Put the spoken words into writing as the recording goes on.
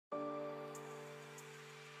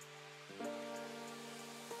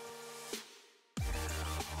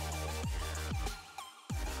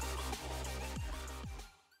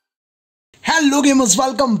Hello gamers,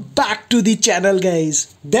 welcome back to the channel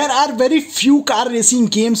guys. There are very few car racing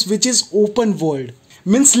games which is open world.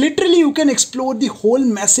 Means literally you can explore the whole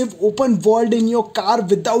massive open world in your car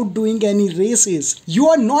without doing any races. You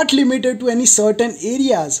are not limited to any certain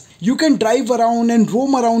areas. You can drive around and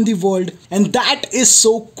roam around the world, and that is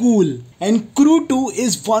so cool. And Crew 2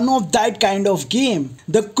 is one of that kind of game.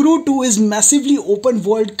 The Crew 2 is massively open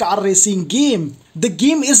world car racing game. The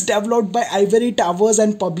game is developed by Ivory Towers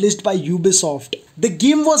and published by Ubisoft. The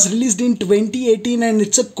game was released in 2018 and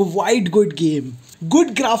it's a quite good game. Good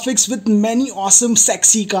graphics with many awesome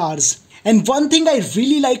sexy cars. And one thing I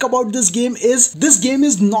really like about this game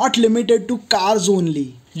is not limited to cars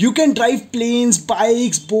only. You can drive planes,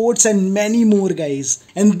 bikes, boats and many more guys.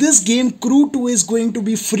 And this game Crew 2 is going to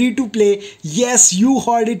be free to play. Yes, you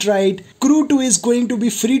heard it right. Crew 2 is going to be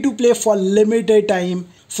free to play for limited time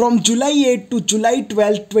from July 8 to July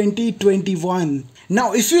 12, 2021.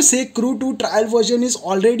 Now if you say Crew 2 trial version is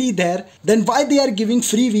already there, then why they are giving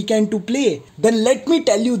free weekend to play? Then let me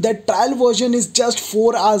tell you that trial version is just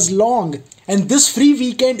 4 hours long. And this free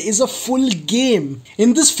weekend is a full game.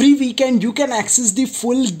 In this free weekend you can access the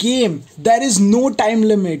full game. There is no time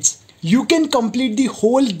limits. You can complete the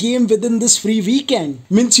whole game within this free weekend.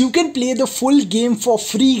 Means you can play the full game for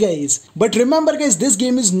free guys. But remember guys, this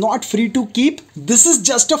game is not free to keep. This is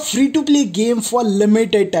just a free to play game for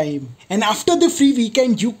limited time. And after the free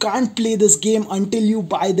weekend you can't play this game until you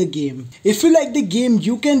buy the game. If you like the game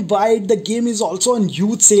you can buy it. The game is also on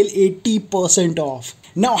youth sale 80% off.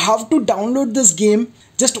 Now how to download this game?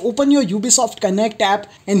 Just open your Ubisoft Connect app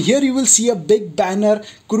and here you will see a big banner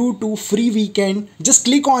Crew 2 free weekend. Just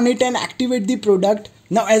click on it and activate the product.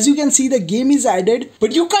 Now as you can see the game is added,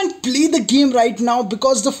 but you can't play the game right now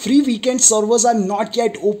because the free weekend servers are not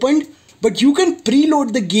yet opened. But you can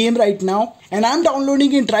preload the game right now, and I'm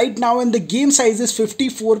downloading it right now and the game size is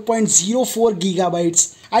 54.04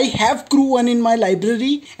 gigabytes. I have Crew 1 in my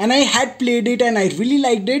library and I had played it and I really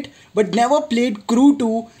liked it, but never played Crew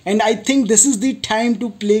 2, and I think this is the time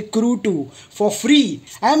to play Crew 2 for free.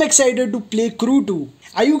 I am excited to play Crew 2.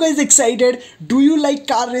 Are you guys excited? Do you like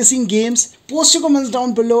car racing games? Post your comments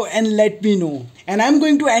down below and let me know. And I'm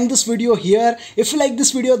going to end this video here. If you like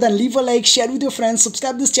this video then leave a like, share with your friends,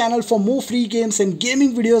 subscribe this channel for more free games and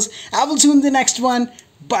gaming videos. I will see you in the next one.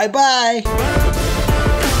 Bye bye.